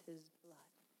redemption with his blood.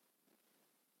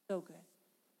 So good.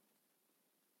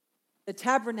 The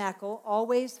tabernacle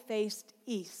always faced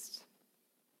east,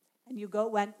 and you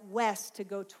went west to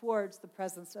go towards the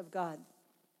presence of God.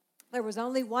 There was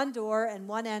only one door and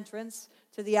one entrance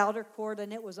to the outer court,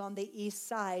 and it was on the east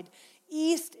side.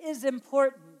 East is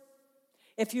important.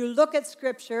 If you look at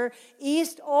Scripture,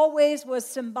 east always was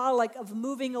symbolic of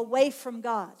moving away from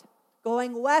God.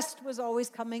 Going west was always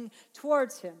coming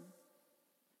towards him.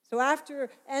 So after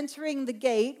entering the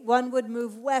gate, one would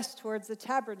move west towards the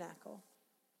tabernacle.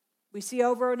 We see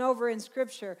over and over in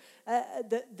Scripture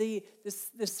the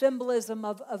symbolism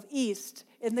of east.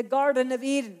 In the Garden of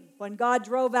Eden, when God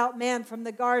drove out man from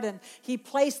the garden, he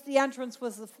placed the entrance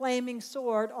with the flaming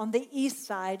sword on the east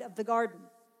side of the garden.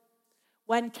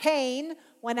 When Cain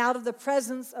went out of the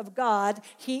presence of God,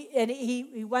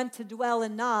 he went to dwell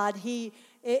in Nod,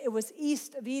 it was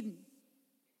east of Eden.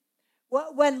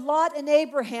 When Lot and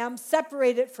Abraham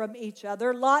separated from each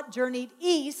other, Lot journeyed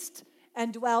east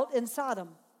and dwelt in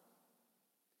Sodom.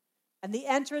 And the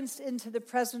entrance into the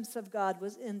presence of God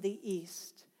was in the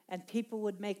east. and people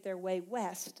would make their way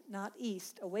west, not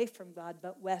east, away from God,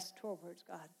 but west towards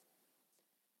God.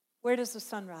 Where does the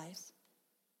sun rise?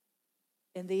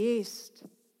 In the east,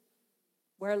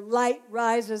 where light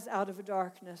rises out of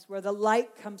darkness, where the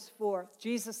light comes forth.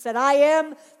 Jesus said, I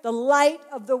am the light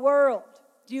of the world.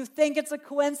 Do you think it's a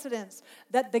coincidence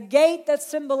that the gate that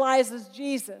symbolizes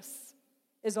Jesus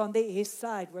is on the east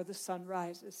side where the sun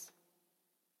rises?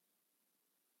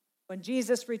 When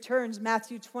Jesus returns,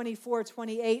 Matthew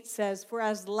 24:28 says, for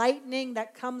as lightning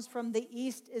that comes from the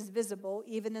east is visible,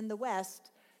 even in the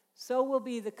west, so will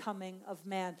be the coming of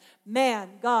man. Man,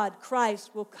 God,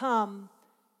 Christ, will come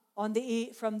from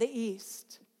the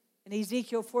east. In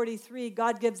Ezekiel 43,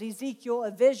 God gives Ezekiel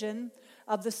a vision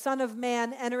of the Son of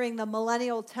Man entering the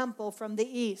millennial temple from the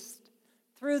east,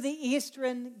 through the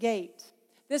eastern gate.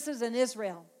 This is in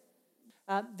Israel.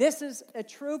 This is a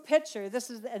true picture. This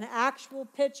is an actual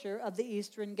picture of the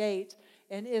eastern gate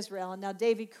in Israel. And now,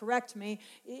 Davey, correct me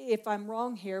if I'm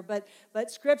wrong here, but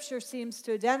Scripture seems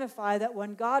to identify that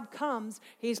when God comes,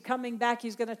 he's coming back,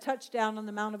 he's going to touch down on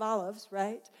the Mount of Olives,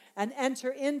 right? And enter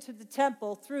into the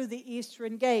temple through the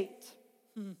eastern gate.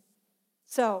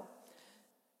 So,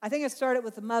 I think it started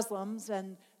with the Muslims,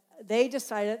 and they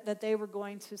decided that they were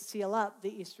going to seal up the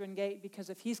eastern gate because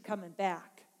if he's coming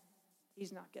back,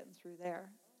 he's not getting through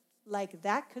there. Like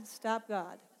that could stop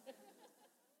God.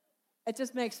 It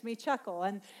just makes me chuckle.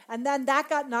 And then that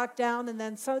got knocked down, and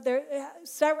then so there,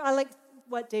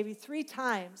 Davey, 3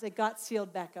 times it got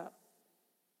sealed back up.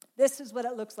 This is what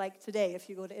it looks like today if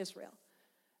you go to Israel.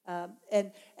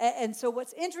 And so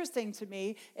what's interesting to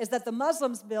me is that the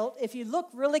Muslims built, if you look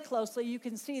really closely, you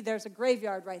can see there's a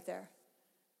graveyard right there.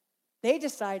 They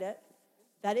decided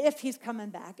that if he's coming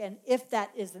back, and if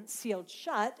that isn't sealed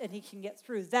shut and he can get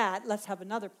through that, let's have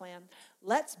another plan.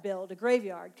 Let's build a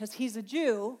graveyard, because he's a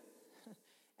Jew,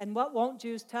 and what won't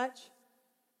Jews touch?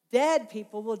 Dead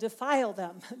people will defile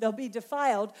them. They'll be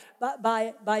defiled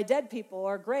by dead people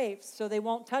or graves, so they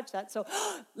won't touch that. So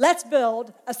let's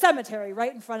build a cemetery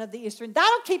right in front of the eastern.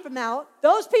 That'll keep them out.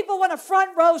 Those people want a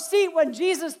front row seat when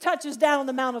Jesus touches down on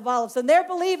the Mount of Olives, and they're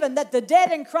believing that the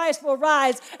dead in Christ will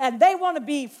rise, and they want to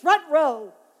be front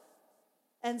row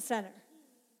and center.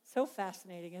 So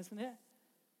fascinating, isn't it?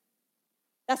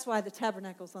 That's why the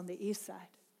tabernacle's on the east side.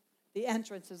 The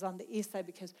entrance is on the east side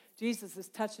because Jesus is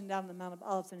touching down the Mount of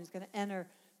Olives and he's going to enter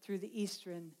through the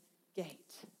eastern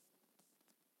gate.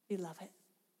 Beloved.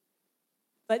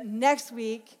 But next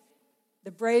week,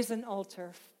 the brazen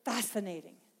altar,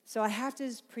 fascinating. So I have to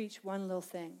just preach one little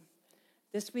thing.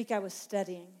 This week I was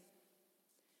studying.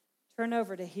 Turn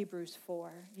over to Hebrews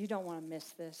 4. You don't want to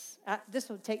miss this. This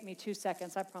will take me 2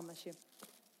 seconds, I promise you.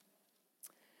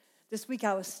 This week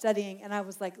I was studying, and I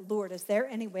was like, Lord, is there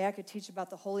any way I could teach about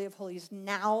the Holy of Holies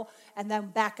now and then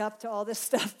back up to all this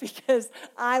stuff? Because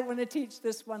I want to teach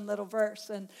this one little verse.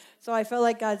 And so I felt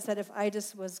like God said if I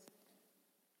just was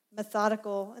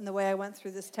methodical in the way I went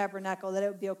through this tabernacle, that it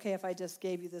would be okay if I just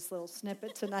gave you this little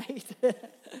snippet tonight.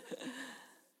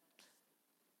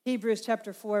 Hebrews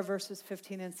chapter 4, verses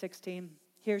 15 and 16.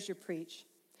 Here's your preach.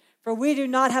 For we do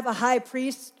not have a high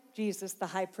priest, Jesus, the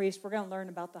high priest. We're going to learn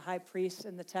about the high priest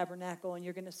in the tabernacle, and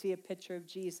you're going to see a picture of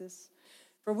Jesus.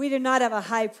 For we do not have a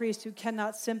high priest who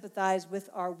cannot sympathize with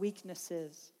our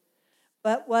weaknesses,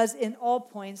 but was in all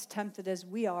points tempted as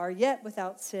we are, yet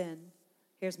without sin.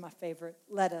 Here's my favorite.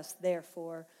 Let us,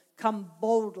 therefore, come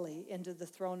boldly into the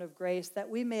throne of grace, that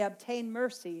we may obtain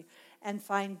mercy and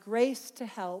find grace to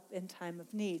help in time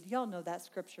of need. Y'all know that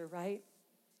scripture, right?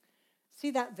 See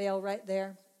that veil right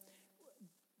there?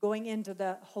 Going into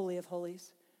the Holy of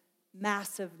Holies.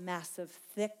 Massive, massive,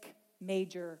 thick,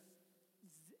 major,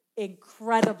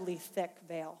 incredibly thick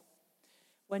veil.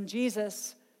 When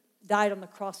Jesus died on the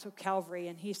cross of Calvary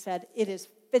and he said, it is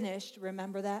finished,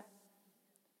 remember that?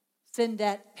 Sin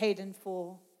debt paid in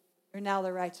full. You're now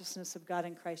the righteousness of God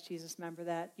in Christ Jesus. Remember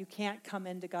that. You can't come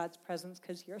into God's presence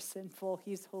because you're sinful.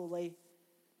 He's holy.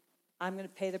 I'm going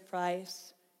to pay the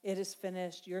price. It is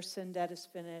finished. Your sin debt is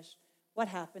finished. What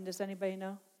happened? Does anybody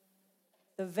know?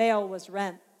 The veil was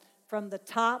rent from the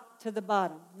top to the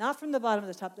bottom. Not from the bottom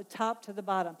to the top to the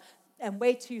bottom. And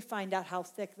wait till you find out how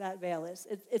thick that veil is.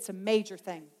 It's a major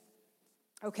thing.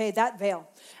 Okay, that veil.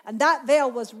 And that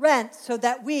veil was rent so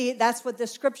that that's what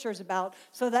this scripture is about,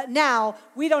 so that now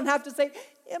we don't have to say,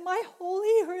 am I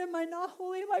holy or am I not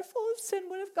holy? Am I full of sin?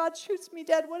 What if God shoots me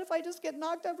dead? What if I just get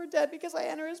knocked over dead because I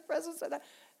enter his presence?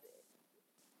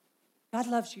 God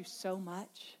loves you so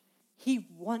much. He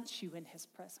wants you in his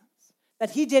presence. But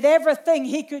he did everything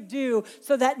he could do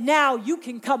so that now you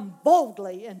can come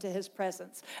boldly into his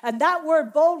presence. And that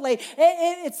word boldly,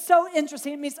 it's so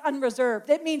interesting. It means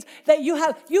unreserved. It means that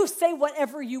you say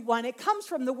whatever you want. It comes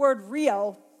from the word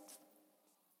Rio,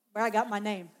 where I got my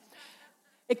name.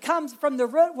 It comes from the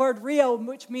root word Rio,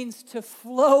 which means to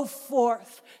flow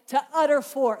forth, to utter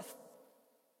forth.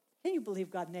 Can you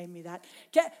believe God named me that?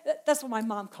 That's what my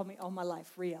mom called me all my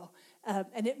life, Rio.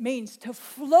 And it means to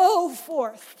flow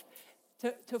forth.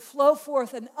 To flow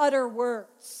forth and utter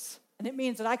words. And it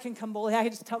means that I can come boldly. I can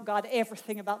just tell God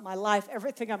everything about my life,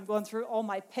 everything I'm going through, all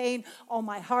my pain, all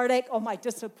my heartache, all my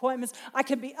disappointments. I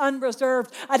can be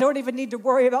unreserved. I don't even need to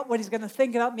worry about what he's going to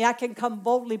think about me. I can come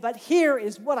boldly. But here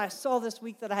is what I saw this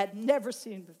week that I had never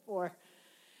seen before.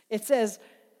 It says,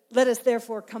 let us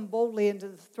therefore come boldly into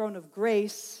the throne of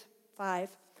grace, 5,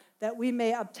 that we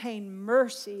may obtain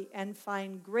mercy and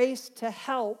find grace to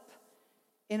help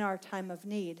in our time of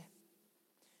need.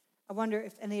 I wonder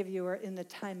if any of you are in the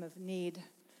time of need.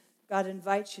 God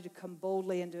invites you to come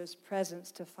boldly into his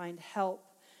presence to find help.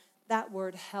 That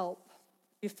word help.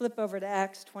 You flip over to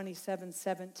Acts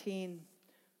 27:17.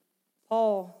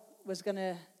 Paul was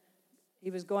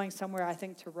going somewhere, I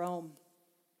think, to Rome.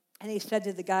 And he said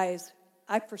to the guys,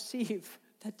 I perceive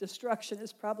that destruction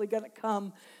is probably going to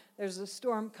come. There's a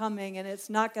storm coming, and it's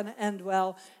not going to end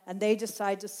well. And they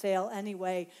decide to sail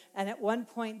anyway. And at one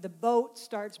point, the boat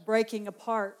starts breaking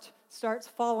apart, starts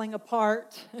falling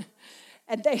apart.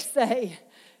 And they say,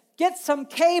 get some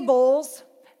cables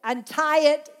and tie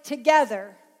it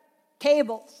together.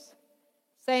 Cables.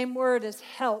 Same word as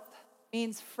help.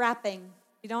 Means frapping.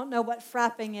 You don't know what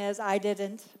frapping is. I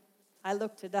didn't. I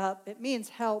looked it up. It means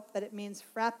help, but it means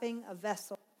frapping a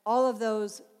vessel. All of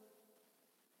those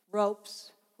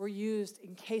ropes were used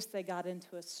in case they got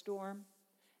into a storm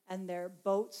and their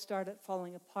boat started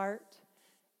falling apart.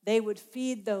 They would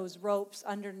feed those ropes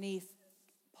underneath.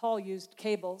 Paul used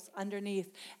cables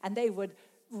underneath, and they would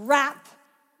wrap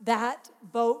that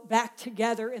boat back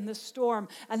together in the storm,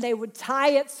 and they would tie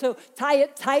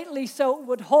it tightly so it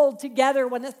would hold together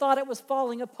when it thought it was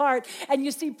falling apart. And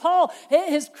you see, Paul,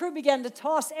 his crew began to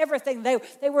toss everything.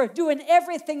 They were doing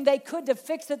everything they could to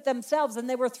fix it themselves, and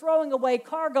they were throwing away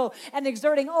cargo and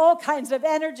exerting all kinds of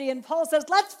energy. And Paul says,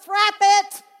 let's frap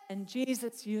it. And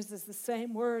Jesus uses the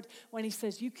same word when he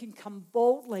says, you can come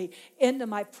boldly into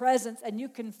my presence and you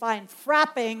can find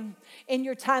frapping in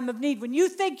your time of need. When you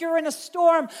think you're in a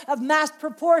storm of mass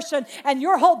proportion and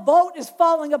your whole boat is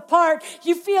falling apart,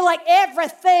 you feel like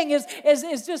everything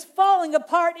is just falling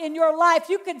apart in your life,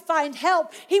 you can find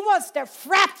help. He wants to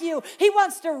frap you. He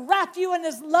wants to wrap you in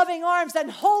his loving arms and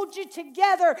hold you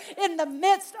together in the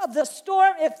midst of the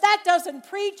storm. If that doesn't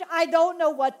preach, I don't know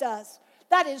what does.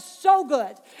 That is so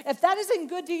good. If that isn't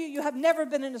good to you, you have never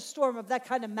been in a storm of that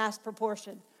kind of mass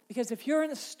proportion. Because if you're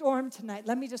in a storm tonight,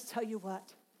 let me just tell you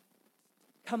what.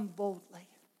 Come boldly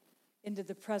into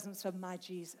the presence of my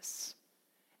Jesus.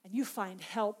 And you find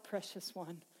help, precious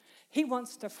one. He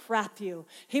wants to frap you.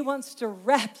 He wants to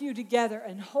wrap you together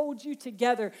and hold you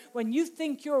together. When you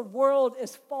think your world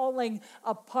is falling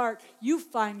apart, you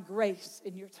find grace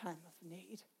in your time of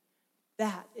need.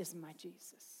 That is my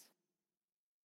Jesus.